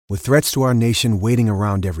With threats to our nation waiting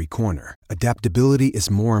around every corner, adaptability is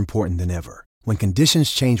more important than ever. When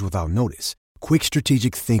conditions change without notice, quick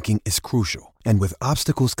strategic thinking is crucial. And with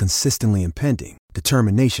obstacles consistently impending,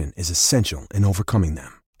 determination is essential in overcoming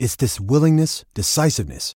them. It's this willingness,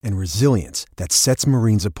 decisiveness, and resilience that sets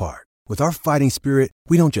Marines apart. With our fighting spirit,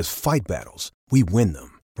 we don't just fight battles, we win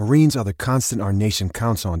them. Marines are the constant our nation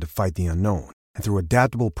counts on to fight the unknown. And through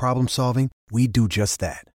adaptable problem solving, we do just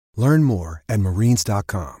that. Learn more at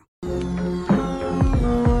marines.com.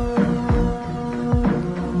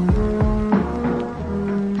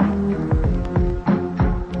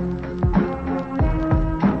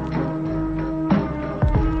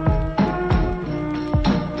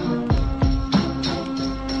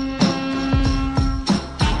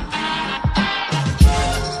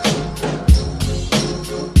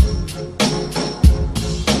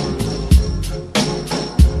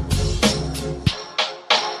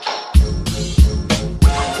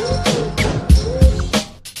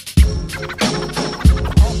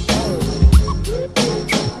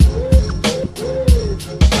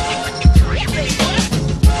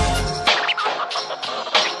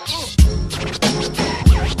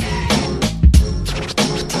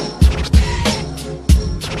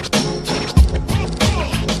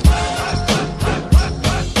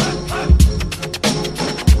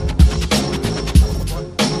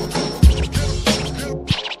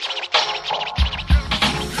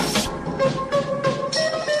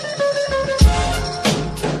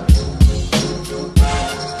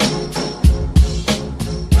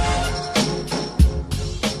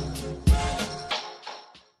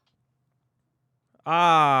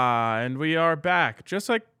 And we are back. Just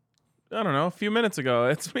like, I don't know, a few minutes ago.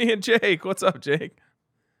 It's me and Jake. What's up, Jake?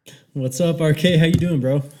 What's up, RK? How you doing,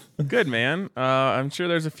 bro? Good, man. I'm sure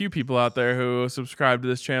there's a few people out there who subscribe to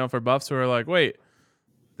this channel for buffs who are like, wait,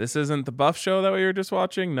 this isn't the buff show that we were just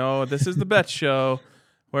watching? No, this is the bet show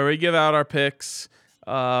where we give out our picks.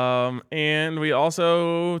 And we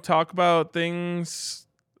also talk about things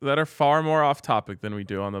that are far more off topic than we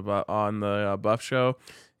do on the buff show,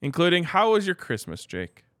 including how was your Christmas,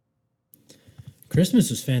 Jake? Christmas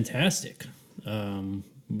was fantastic.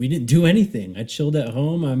 We didn't do anything. I chilled at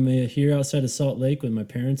home. I'm here outside of Salt Lake with my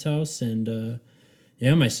parents' house, and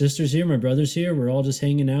yeah, my sister's here, my brother's here. We're all just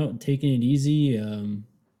hanging out and taking it easy.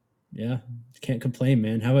 Yeah, can't complain,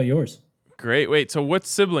 man. How about yours? Great. Wait, so what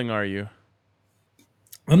sibling are you?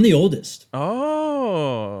 I'm the oldest.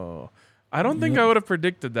 Oh, I don't think I would have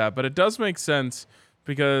predicted that, but it does make sense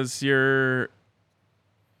because you're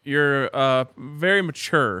very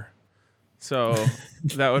mature. So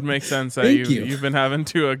that would make sense that you've been having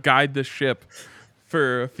to guide the ship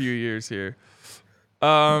for a few years here.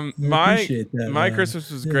 My Christmas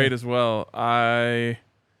was great as well.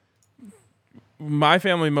 My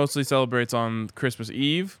family mostly celebrates on Christmas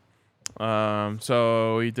Eve.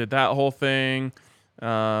 So we did that whole thing.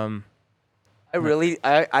 I really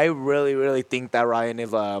think that Ryan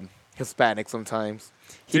is Hispanic sometimes.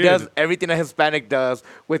 He does everything a Hispanic does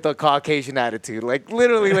with a Caucasian attitude. Like,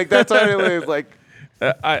 literally, like, that's what it is. Like,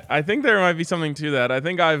 I think there might be something to that. I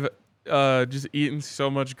think I've just eaten so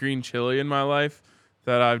much green chili in my life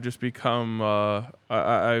that I've just become,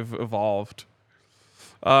 I've evolved.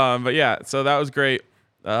 But yeah, so that was great.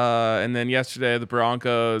 And then yesterday, the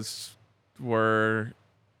Broncos were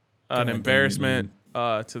an embarrassment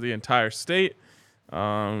to the entire state.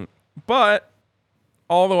 But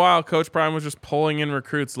all the while, Coach Prime was just pulling in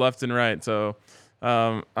recruits left and right. So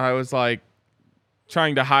I was like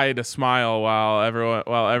trying to hide a smile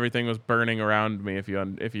while everything was burning around me. If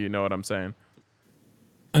you know what I'm saying.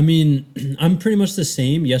 I mean, I'm pretty much the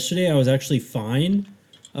same. Yesterday, I was actually fine.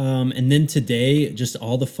 And then today, just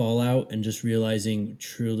all the fallout and just realizing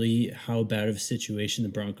truly how bad of a situation the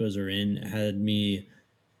Broncos are in had me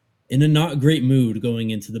in a not great mood going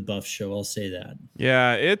into the Buff show. I'll say that.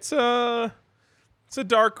 Yeah, it's a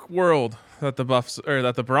dark world that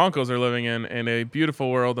the Broncos are living in, and a beautiful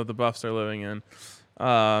world that the Buffs are living in.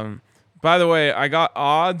 By the way, I got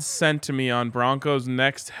odds sent to me on Broncos'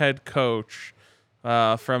 next head coach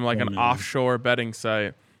from an offshore betting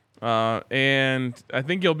site. And I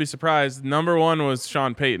think you'll be surprised. Number one was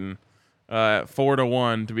Sean Payton,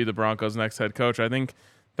 4-1 to be the Broncos' next head coach. I think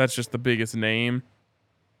that's just the biggest name.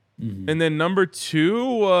 Mm-hmm. And then number two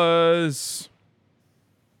was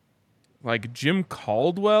like Jim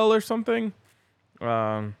Caldwell or something.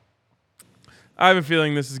 I have a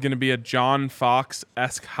feeling this is going to be a John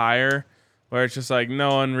Fox-esque hire where it's just like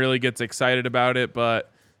no one really gets excited about it,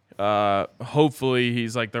 but hopefully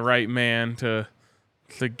he's like the right man to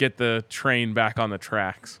get the train back on the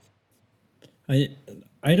tracks.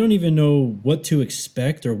 I don't even know what to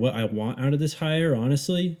expect or what I want out of this hire,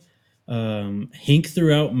 honestly. Hank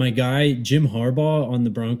threw out my guy Jim Harbaugh on the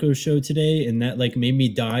Broncos show today, and that like made me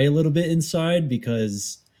die a little bit inside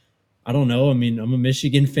because I don't know. I mean, I'm a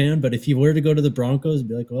Michigan fan, but if you were to go to the Broncos,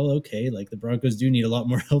 be like, well, okay, like the Broncos do need a lot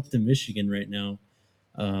more help than Michigan right now.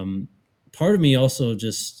 Um, Part of me also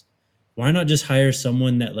just why not just hire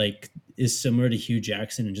someone that like is similar to Hugh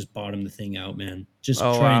Jackson and just bottom the thing out, man. Just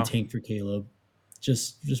Oh try and wow. tank for Caleb.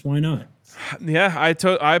 Just why not? Yeah,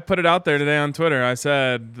 I put it out there today on Twitter. I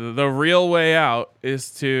said the real way out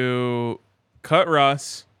is to cut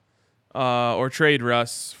Russ or trade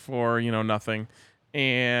Russ for, nothing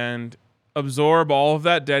and absorb all of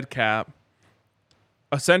that dead cap.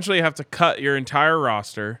 Essentially have to cut your entire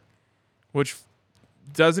roster, which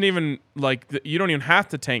doesn't even you don't even have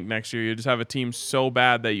to tank next year. You just have a team so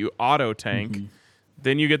bad that you auto tank. Mm-hmm.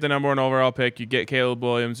 Then you get the number 1 overall pick. You get Caleb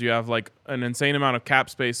Williams. You have like an insane amount of cap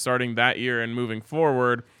space starting that year and moving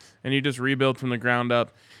forward, and you just rebuild from the ground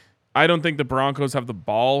up. I don't think the Broncos have the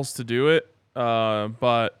balls to do it,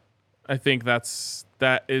 but I think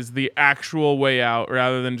that is the actual way out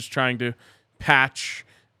rather than just trying to patch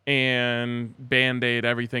and Band-Aid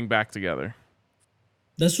everything back together.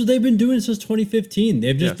 That's what they've been doing since 2015.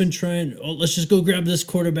 They've just Yes. been trying, let's just go grab this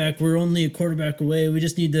quarterback. We're only a quarterback away. We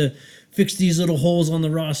just need to fix these little holes on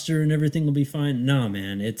the roster and everything will be fine. Nah,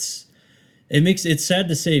 man, it's sad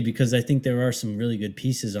to say because I think there are some really good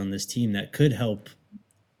pieces on this team that could help,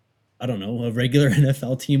 I don't know, a regular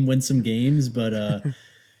NFL team win some games, but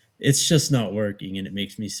it's just not working and it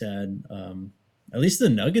makes me sad. At least the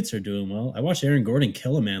Nuggets are doing well. I watched Aaron Gordon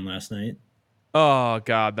kill a man last night. Oh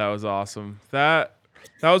God, that was awesome. That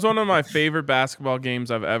was one of my favorite basketball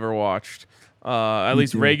games I've ever watched. At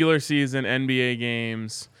least regular season NBA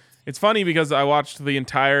games. It's funny because I watched the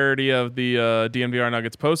entirety of the DNVR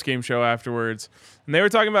Nuggets post-game show afterwards, and they were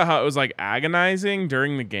talking about how it was like agonizing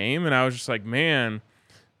during the game, and I was just like, man,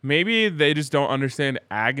 maybe they just don't understand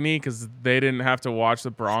agony because they didn't have to watch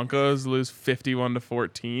the Broncos lose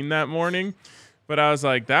 51-14 that morning. But I was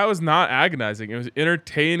like, that was not agonizing. It was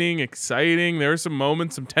entertaining, exciting. There were some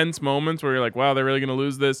moments, some tense moments where you're like, wow, they're really going to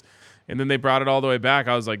lose this. And then they brought it all the way back.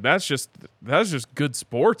 I was like, that's just good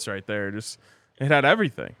sports right there. It had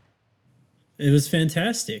everything. It was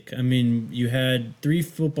fantastic. I mean, you had 3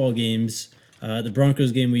 football games. The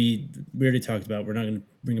Broncos game we already talked about. We're not going to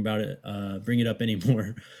bring it up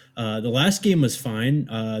anymore. The last game was fine.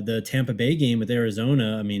 The Tampa Bay game with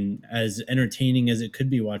Arizona, I mean, as entertaining as it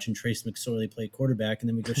could be watching Trace McSorley play quarterback, and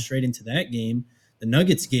then we go straight into that game, the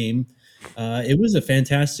Nuggets game. It was a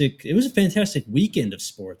fantastic weekend of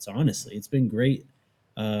sports, honestly. It's been great.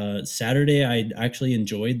 Saturday, I actually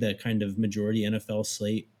enjoyed the kind of majority NFL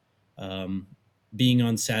slate. Being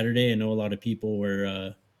on Saturday, I know a lot of people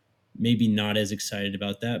were maybe not as excited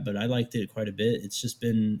about that, but I liked it quite a bit. It's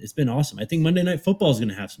been awesome. I think Monday Night Football is going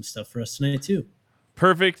to have some stuff for us tonight too.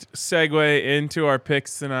 Perfect segue into our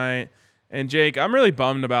picks tonight. And Jake, I'm really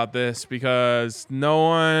bummed about this because no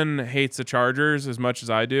one hates the Chargers as much as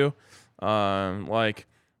I do. Everyone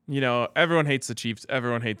hates the Chiefs.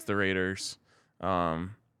 Everyone hates the Raiders. I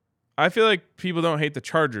feel like people don't hate the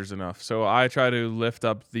Chargers enough. So I try to lift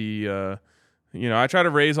up I try to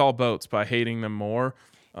raise all boats by hating them more.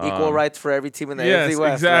 Equal rights for every team in the yes, AFC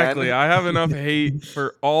West. Exactly. Man. I have enough hate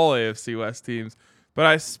for all AFC West teams, but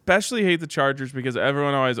I especially hate the Chargers because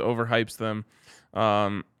everyone always overhypes them.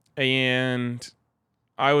 And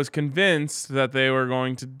I was convinced that they were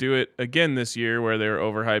going to do it again this year where they were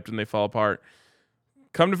overhyped and they fall apart.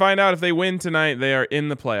 Come to find out, if they win tonight, they are in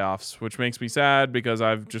the playoffs, which makes me sad because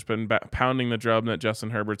I've just been pounding the drum that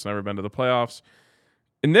Justin Herbert's never been to the playoffs.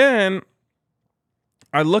 And then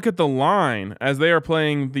I look at the line as they are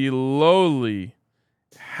playing the lowly,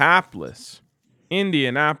 hapless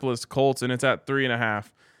Indianapolis Colts, and it's at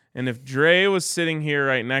 3.5. And if Dre was sitting here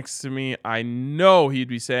right next to me, I know he'd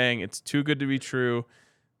be saying it's too good to be true.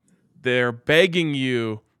 They're begging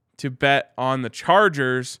you to bet on the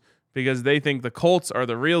Chargers because they think the Colts are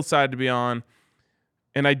the real side to be on.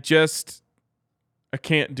 And I can't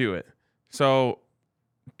do it. So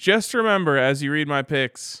just remember, as you read my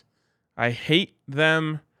picks, I hate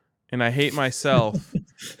them and I hate myself.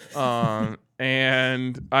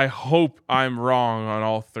 And I hope I'm wrong on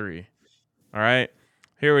all 3. All right,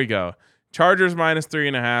 here we go. Chargers minus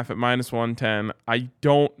 3.5 at minus 110. I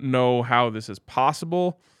don't know how this is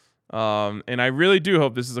possible. And I really do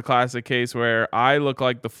hope this is a classic case where I look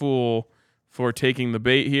like the fool for taking the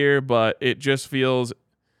bait here, but it just feels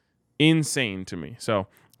insane to me. So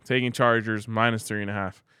taking Chargers minus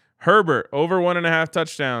 3.5. Herbert over 1.5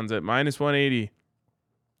 touchdowns at minus 180.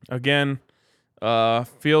 Again,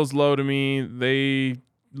 feels low to me. They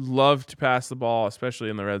love to pass the ball, especially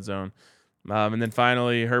in the red zone. And then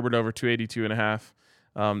finally, Herbert over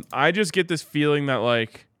 282.5. I just get this feeling that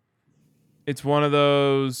like it's one of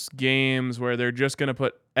those games where they're just going to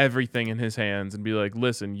put everything in his hands and be like,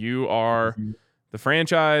 listen, you are the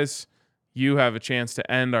franchise. You have a chance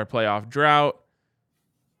to end our playoff drought.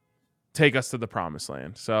 Take us to the promised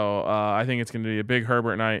land. So I think it's going to be a big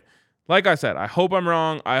Herbert night. Like I said, I hope I'm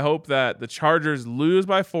wrong. I hope that the Chargers lose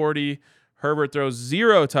by 40. Herbert throws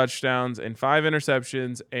 0 touchdowns and 5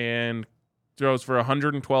 interceptions and throws for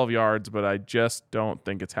 112 yards, but I just don't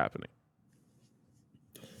think it's happening.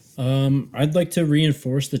 I'd like to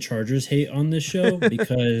reinforce the Chargers hate on this show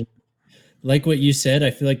because like what you said,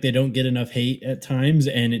 I feel like they don't get enough hate at times,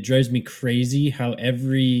 and it drives me crazy how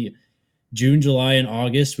every June, July, and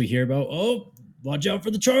August we hear about, oh, watch out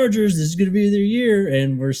for the Chargers. This is going to be their year.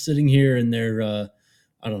 And we're sitting here and they're,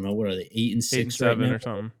 I don't know, what are they, 8-6 right now? Or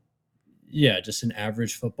something. Yeah, just an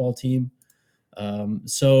average football team.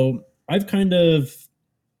 So I've kind of,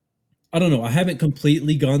 I don't know, I haven't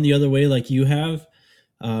completely gone the other way like you have.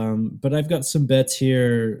 But I've got some bets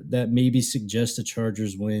here that maybe suggest a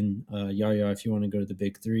Chargers win. Yaya, if you want to go to the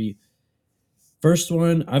big three. First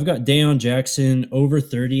one, I've got Deion Jackson over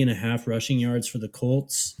 30.5 rushing yards for the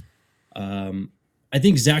Colts. I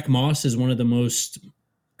think Zach Moss is one of the most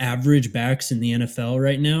average backs in the NFL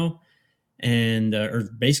right now, and or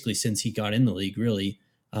basically since he got in the league, really.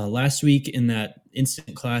 Last week in that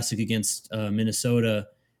instant classic against Minnesota,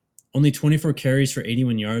 only 24 carries for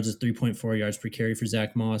 81 yards is 3.4 yards per carry for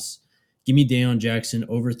Zach Moss. Give me Deion Jackson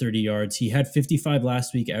over 30 yards. He had 55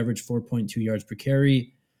 last week, averaged 4.2 yards per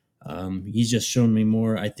carry. He's just shown me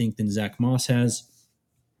more, I think, than Zach Moss has.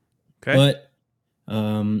 Okay. But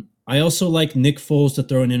I also like Nick Foles to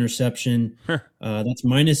throw an interception. That's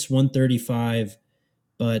minus 135.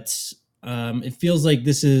 But it feels like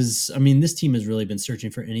this team has really been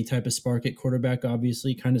searching for any type of spark at quarterback,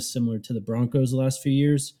 obviously, kind of similar to the Broncos the last few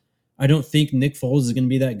years. I don't think Nick Foles is going to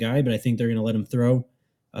be that guy, but I think they're going to let him throw.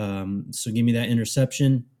 So give me that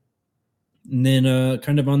interception. And then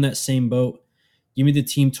kind of on that same boat, give me the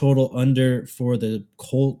team total under for the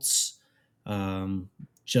Colts.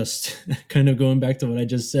 Just kind of going back to what I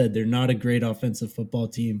just said, they're not a great offensive football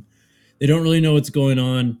team. They don't really know what's going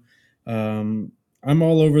on. I'm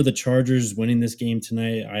all over the Chargers winning this game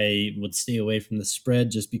tonight. I would stay away from the spread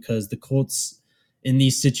just because the Colts in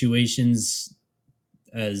these situations,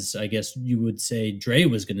 as I guess you would say Dre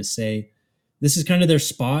was going to say, this is kind of their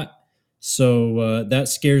spot. So that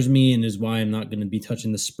scares me and is why I'm not going to be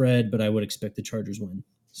touching the spread, but I would expect the Chargers win.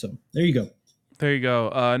 So there you go. There you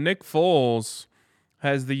go. Nick Foles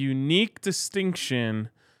has the unique distinction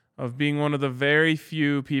of being one of the very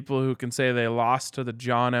few people who can say they lost to the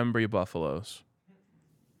John Embry Buffaloes.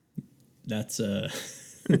 That's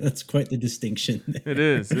that's quite the distinction there. It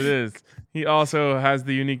is. He also has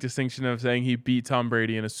the unique distinction of saying he beat Tom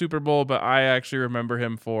Brady in a Super Bowl, but I actually remember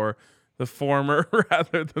him for the former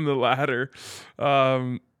rather than the latter.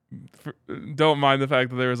 Don't mind the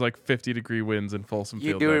fact that there was like 50-degree winds in Folsom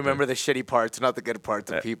Field. You do remember the shitty parts, not the good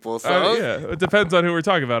parts of people. So yeah, it depends on who we're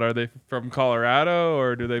talking about. Are they from Colorado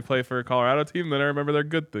or do they play for a Colorado team? Then I remember their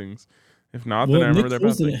good things. If not, then I remember their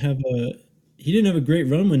bad things. He didn't have a great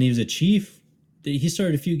run when he was a Chief. He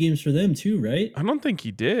started a few games for them too, right? I don't think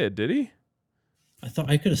he did he?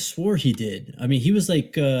 I could have swore he did. I mean, he was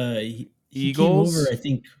like he Eagles. Came over, I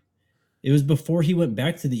think it was before he went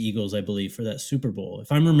back to the Eagles, I believe, for that Super Bowl,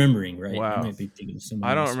 if I'm remembering right. Wow. I might be thinking of someone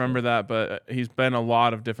I don't else, remember that, but he's been a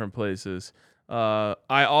lot of different places. I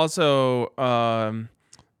also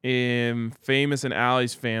am famous in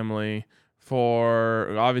Allie's family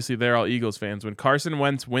for, obviously they're all Eagles fans. When Carson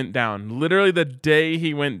Wentz went down, literally the day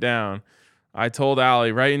he went down, I told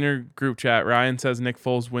Allie right in your group chat, Ryan says Nick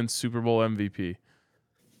Foles wins Super Bowl MVP.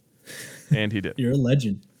 And he did. You're a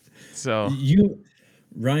legend. So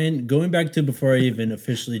Ryan, going back to before I even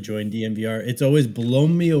officially joined DMVR, it's always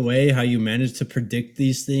blown me away how you manage to predict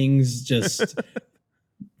these things just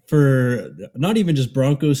for not even just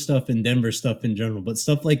Broncos stuff and Denver stuff in general, but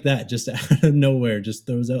stuff like that, just out of nowhere, just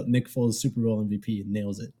throws out Nick Foles Super Bowl MVP and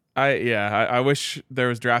nails it. I wish there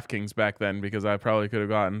was DraftKings back then because I probably could have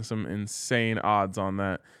gotten some insane odds on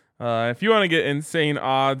that. If you want to get insane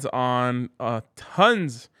odds on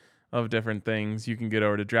tons of different things, you can get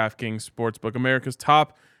over to DraftKings Sportsbook, America's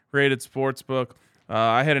top-rated sportsbook.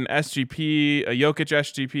 I had an SGP, a Jokic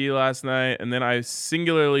SGP last night, and then I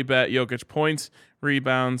singularly bet Jokic points,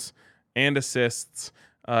 rebounds, and assists,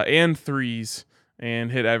 and threes,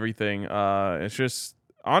 and hit everything. It's just,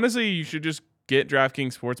 honestly, you should just get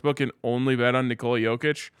DraftKings Sportsbook and only bet on Nikola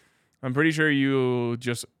Jokic. I'm pretty sure you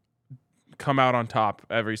just come out on top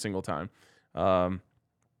every single time.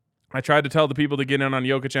 I tried to tell the people to get in on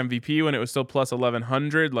Jokic MVP when it was still plus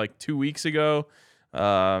 1,100 like 2 weeks ago.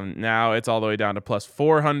 Now it's all the way down to plus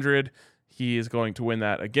 400. He is going to win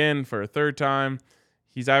that again for a third time.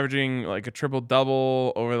 He's averaging like a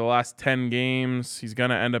triple-double over the last 10 games. He's going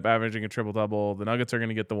to end up averaging a triple-double. The Nuggets are going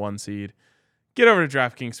to get the 1 seed. Get over to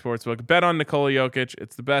DraftKings Sportsbook. Bet on Nikola Jokic.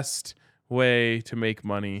 It's the best way to make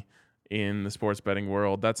money in the sports betting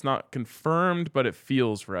world. That's not confirmed, but it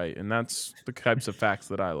feels right, and that's the types of facts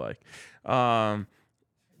that I like.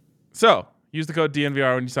 So use the code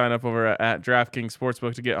DNVR when you sign up over at DraftKings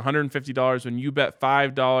Sportsbook to get $150 when you bet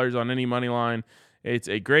 $5 on any money line. It's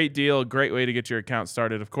a great deal, great way to get your account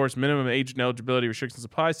started. Of course, minimum age and eligibility restrictions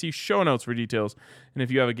apply. See show notes for details. And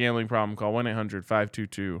if you have a gambling problem, call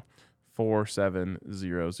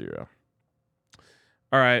 1-800-522-4700.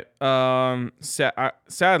 All right.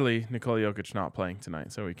 Sadly, Nikola Jokic not playing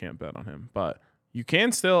tonight, so we can't bet on him. But you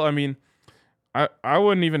can still, I mean, I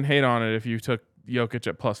wouldn't even hate on it if you took Jokic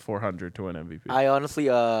at plus 400 to win MVP. I honestly,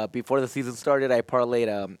 before the season started, I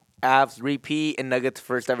parlayed Avs repeat and Nuggets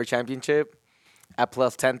first ever championship at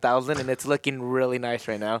plus 10,000, and it's looking really nice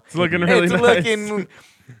right now. It's looking really nice.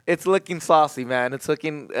 It's looking saucy, man. It's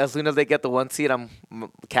looking, as soon as they get the 1 seed,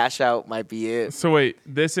 cash out might be it. So wait,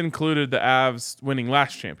 this included the Avs winning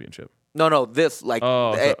last championship? No, this,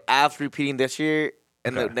 Avs repeating this year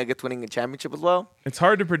and the Nuggets winning a championship as well. It's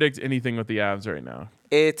hard to predict anything with the Avs right now.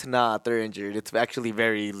 It's not. They're injured. It's actually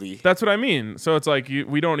very easy. That's what I mean. So it's like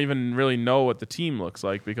we don't even really know what the team looks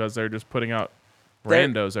like because they're just putting out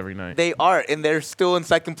randos every night. They are, and they're still in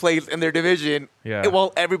second place in their division. Yeah.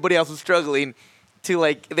 While everybody else is struggling.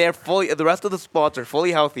 The rest of the spots are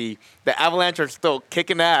fully healthy. The Avalanche are still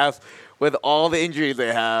kicking ass with all the injuries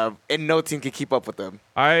they have, and no team can keep up with them.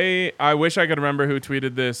 I wish I could remember who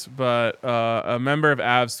tweeted this, but a member of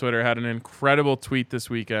Avs Twitter had an incredible tweet this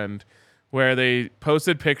weekend where they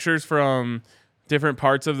posted pictures from different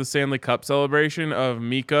parts of the Stanley Cup celebration of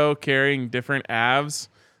Mikko carrying different Avs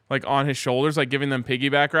like on his shoulders, like giving them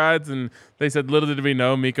piggyback rides. And they said, little did we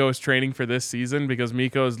know Mikko is training for this season because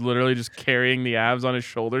Mikko is literally just carrying the Avs on his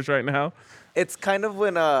shoulders right now. It's kind of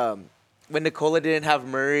when Nikola didn't have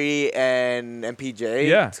Murray and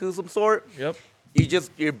MPJ to some sort. Yep.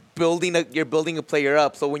 You're building a player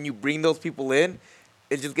up. So when you bring those people in,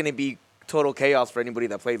 it's just gonna be total chaos for anybody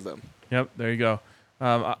that plays them. Yep, there you go.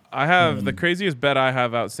 I have the craziest bet I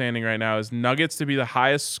have outstanding right now is Nuggets to be the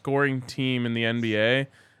highest scoring team in the NBA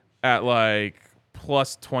at like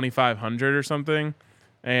plus 2,500 or something,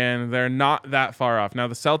 and they're not that far off. Now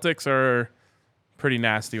the Celtics are pretty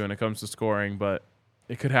nasty when it comes to scoring, but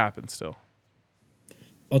it could happen still.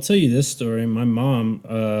 I'll tell you this story. My mom,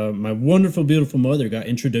 my wonderful, beautiful mother, got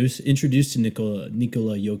introduced to Nikola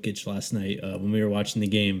Jokic last night when we were watching the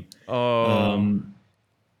game.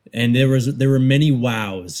 And there were many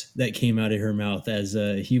wows that came out of her mouth as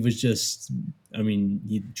he was just,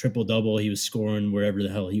 he triple-double. He was scoring wherever the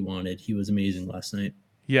hell he wanted. He was amazing last night.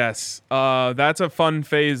 Yes, that's a fun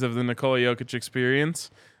phase of the Nikola Jokic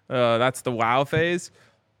experience. That's the wow phase.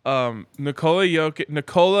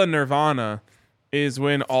 Nikola Nirvana is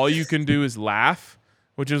when all you can do is laugh,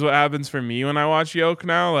 which is what happens for me when I watch Jokic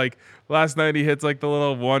now. Like last night, he hits like the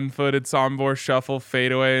little one-footed Sombor shuffle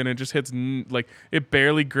fadeaway, and it just hits like it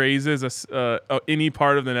barely grazes any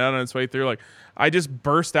part of the net on its way through. Like I just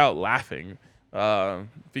burst out laughing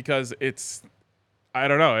because it's, I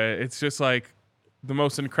don't know, it's just like the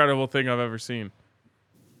most incredible thing I've ever seen.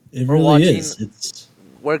 It really is.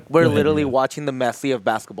 We're literally watching the Messi of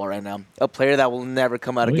basketball right now. A player that will never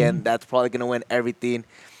come out again. Yeah. That's probably going to win everything.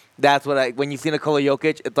 That's what when you see Nikola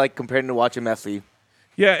Jokic, it's like comparing to watching Messi.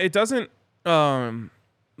 Yeah, it doesn't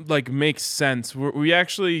make sense. We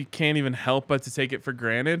actually can't even help but to take it for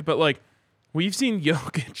granted. But like we've seen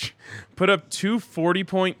Jokic put up 2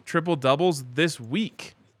 40-point triple doubles this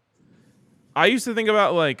week. I used to think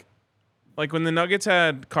about like when the Nuggets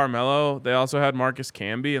had Carmelo, they also had Marcus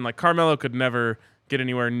Camby, and like Carmelo could never get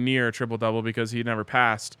anywhere near a triple-double because he never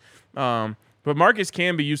passed. But Marcus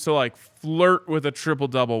Camby used to like flirt with a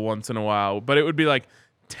triple-double once in a while, but it would be like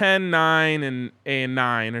 10, 9, and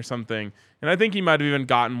 9 or something. And I think he might have even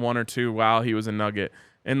gotten 1 or 2 while he was a Nugget.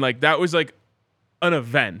 And like that was like an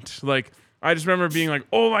event. Like I just remember being like,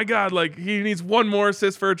 oh my God, like he needs 1 more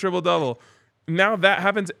assist for a triple-double. Now that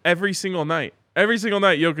happens every single night. Every single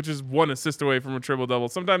night, Jokic is 1 assist away from a triple-double,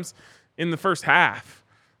 sometimes in the first half.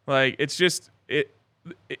 Like it's just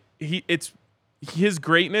his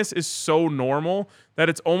greatness is so normal that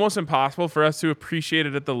it's almost impossible for us to appreciate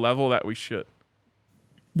it at the level that we should.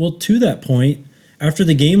 Well, to that point, after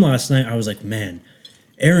the game last night, I was like, man,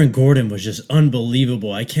 Aaron Gordon was just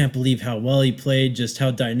unbelievable. I can't believe how well he played, just how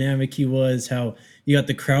dynamic he was, how you got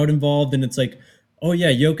the crowd involved, and it's like, oh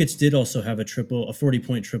yeah, Jokic did also have a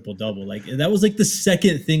 40-point triple double. Like that was like the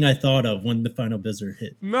second thing I thought of when the final buzzer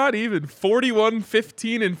hit. Not even 41,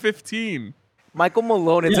 15, and 15. Michael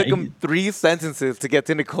Malone, it Yeah, took him 3 sentences to get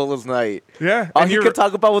to Nicola's night. Yeah. All and he could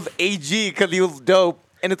talk about was AG because he was dope.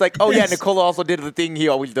 And it's like, oh, yeah, Yes. Nicola also did the thing he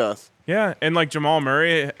always does. Yeah, and like Jamal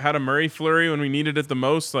Murray had a Murray flurry when we needed it the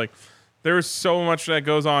most. Like there was so much that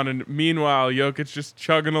goes on, and meanwhile, Jokic just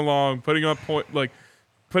chugging along, putting up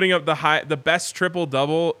the best triple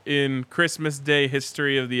double in Christmas Day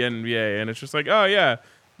history of the NBA, and it's just like, oh yeah,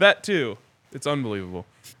 that too. It's unbelievable.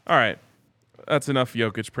 All right, that's enough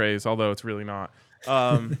Jokic praise, although it's really not.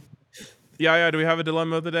 Yeah. Do we have a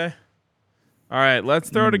dilemma of the day? All right, let's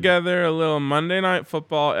throw together a little Monday Night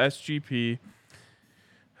Football SGP.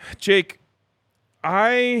 Jake,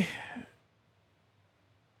 I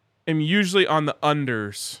am usually on the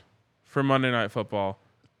unders for Monday Night Football,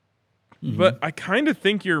 but I kind of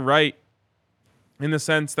think you're right in the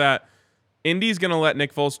sense that Indy's going to let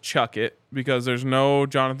Nick Foles chuck it because there's no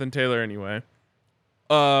Jonathan Taylor anyway.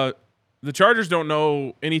 The Chargers don't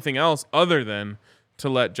know anything else other than to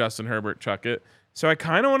let Justin Herbert chuck it. So I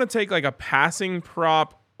kind of want to take like a passing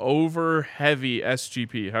prop over heavy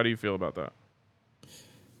SGP. How do you feel about that?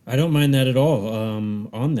 I don't mind that at all.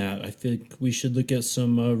 On that, I think we should look at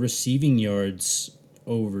some receiving yards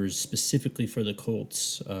overs specifically for the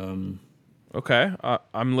Colts. Okay,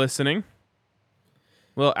 I'm listening.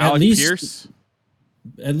 Well, At Alec least- Pierce.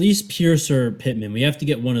 At least Pierce or Pittman. We have to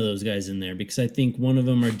get one of those guys in there because I think one of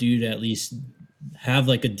them are due to at least have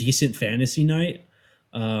like a decent fantasy night.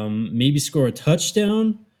 Maybe score a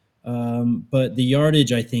touchdown. But the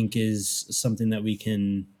yardage, I think, is something that we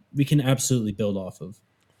can absolutely build off of.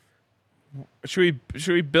 Should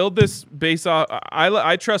we build this based off?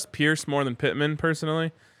 I trust Pierce more than Pittman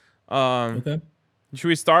personally. Okay. Should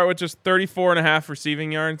we start with just 34.5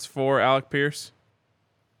 receiving yards for Alec Pierce?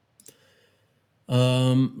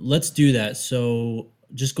 Let's do that. So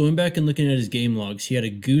just going back and looking at his game logs, he had a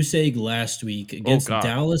goose egg last week against God.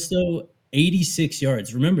 Dallas, though, 86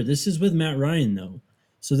 yards. Remember, this is with Matt Ryan, though.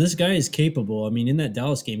 So this guy is capable. I mean, in that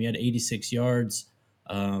Dallas game, he had 86 yards.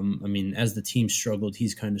 I mean, as the team struggled,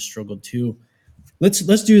 he's kind of struggled too. Let's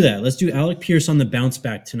do that. Let's do Alec Pierce on the bounce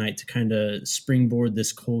back tonight to kind of springboard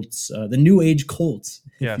this Colts, the new age Colts.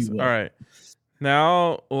 If Yes. you will. All right.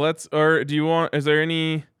 Now is there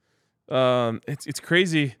any, it's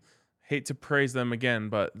crazy. Hate to praise them again,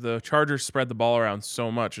 but the Chargers spread the ball around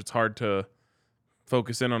so much. It's hard to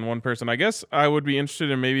focus in on one person. I guess I would be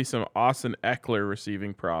interested in maybe some Austin Eckler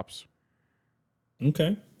receiving props.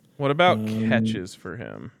 Okay. What about catches for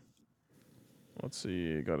him? Let's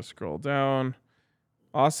see. Got to scroll down.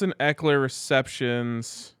 Austin Eckler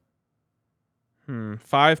receptions.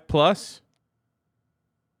 5+.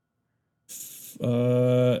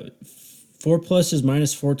 4+ is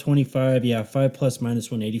minus 425. Yeah, 5+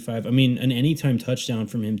 minus 185. I mean, an anytime touchdown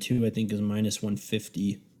from him too, I think, is minus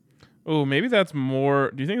 150. Oh, maybe that's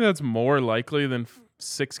more. Do you think that's more likely than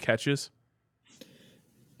 6 catches?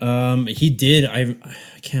 He did. I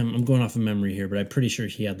can't. I'm going off of memory here, but I'm pretty sure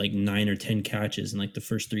he had like 9 or 10 catches in like the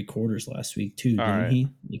first 3 quarters last week too. Didn't he?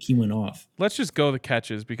 Like he went off. Let's just go the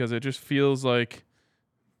catches because it just feels like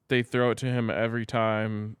they throw it to him every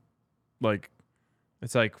time. Like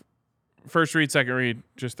it's like first read, second read,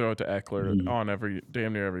 just throw it to Eckler on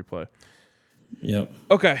damn near every play. Yep.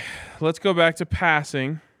 Okay, let's go back to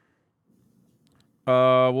passing.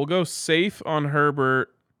 We'll go safe on Herbert.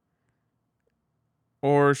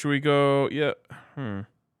 Or should we go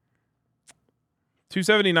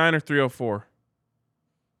 279 or 304?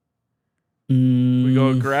 We go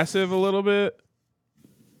aggressive a little bit.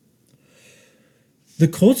 The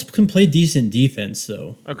Colts can play decent defense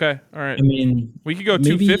though. Okay, all right. I mean, We could go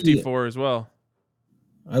maybe- 254 as well.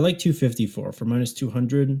 I like 254 for minus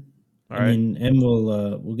 200. All I right. mean, and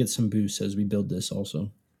we'll get some boosts as we build this also.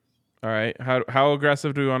 All right. How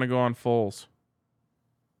aggressive do we want to go on Foles?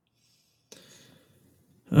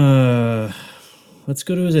 Let's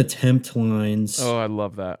go to his attempt lines. Oh, I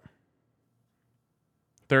love that.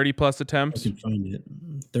 30+ I attempts, can find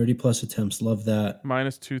it. 30+ attempts. Love that.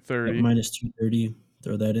 minus 230. Minus 230.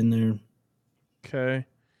 Throw that in there. Okay.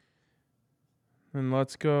 And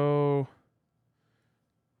let's go.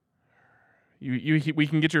 We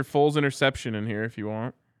can get your Foles interception in here if you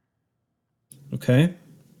want. Okay.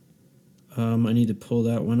 I need to pull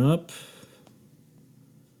that one up.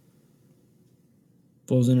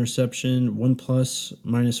 Foles interception, 1+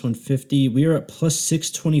 minus 150. We are at plus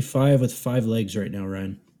 625 with 5 legs right now,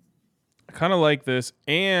 Ryan. I kind of like this.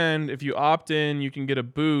 And if you opt in, you can get a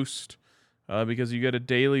boost because you get a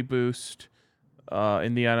daily boost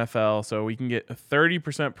in the NFL. So we can get a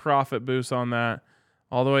 30% profit boost on that,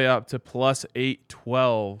 all the way up to plus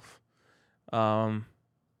 812. To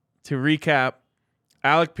recap,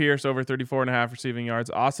 Alec Pierce over 34.5 receiving yards,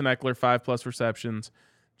 Austin Eckler 5+ receptions,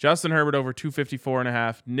 Justin Herbert over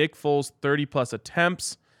 254.5, Nick Foles 30+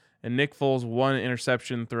 attempts, and Nick Foles 1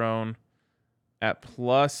 interception thrown at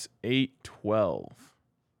plus 812.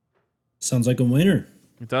 Sounds like a winner.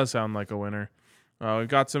 It does sound like a winner. We've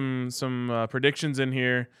got some predictions in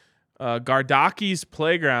here. Gardaki's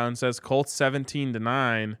Playground says Colts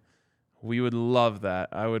 17-9. We would love that.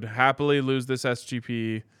 I would happily lose this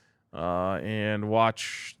SGP and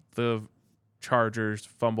watch the Chargers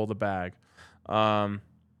fumble the bag.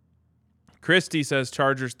 Christy says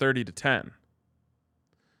Chargers 30-10.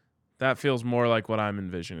 That feels more like what I'm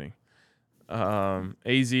envisioning.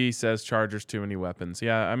 AZ says Chargers too many weapons.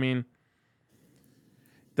 Yeah, I mean,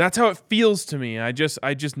 that's how it feels to me. I just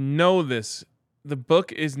know this. The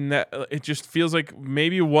book is it just feels like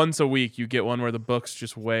maybe once a week you get one where the book's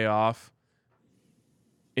just way off.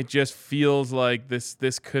 It just feels like this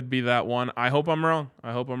could be that one. I hope I'm wrong.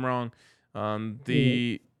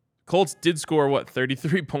 The Colts did score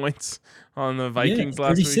 33 points on the Vikings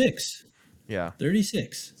last week. 36. Yeah.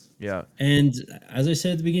 36. Yeah. And as I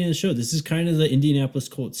said at the beginning of the show, this is kind of the Indianapolis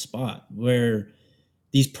Colts spot where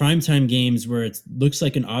these primetime games where it looks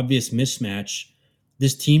like an obvious mismatch,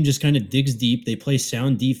 this team just kind of digs deep. They play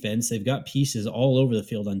sound defense. They've got pieces all over the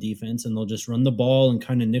field on defense, and they'll just run the ball and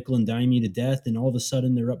kind of nickel and dime you to death, and all of a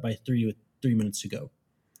sudden they're up by 3 with 3 minutes to go.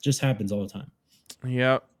 It just happens all the time.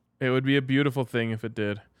 Yeah, it would be a beautiful thing if it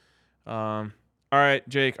did. All right,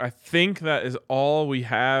 Jake, I think that is all we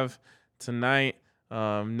have tonight.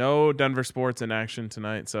 No Denver sports in action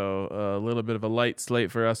tonight, so a little bit of a light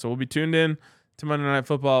slate for us. So we'll be tuned in to Monday Night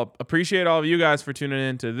Football. Appreciate all of you guys for tuning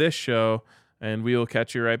in to this show, and we will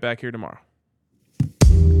catch you right back here tomorrow.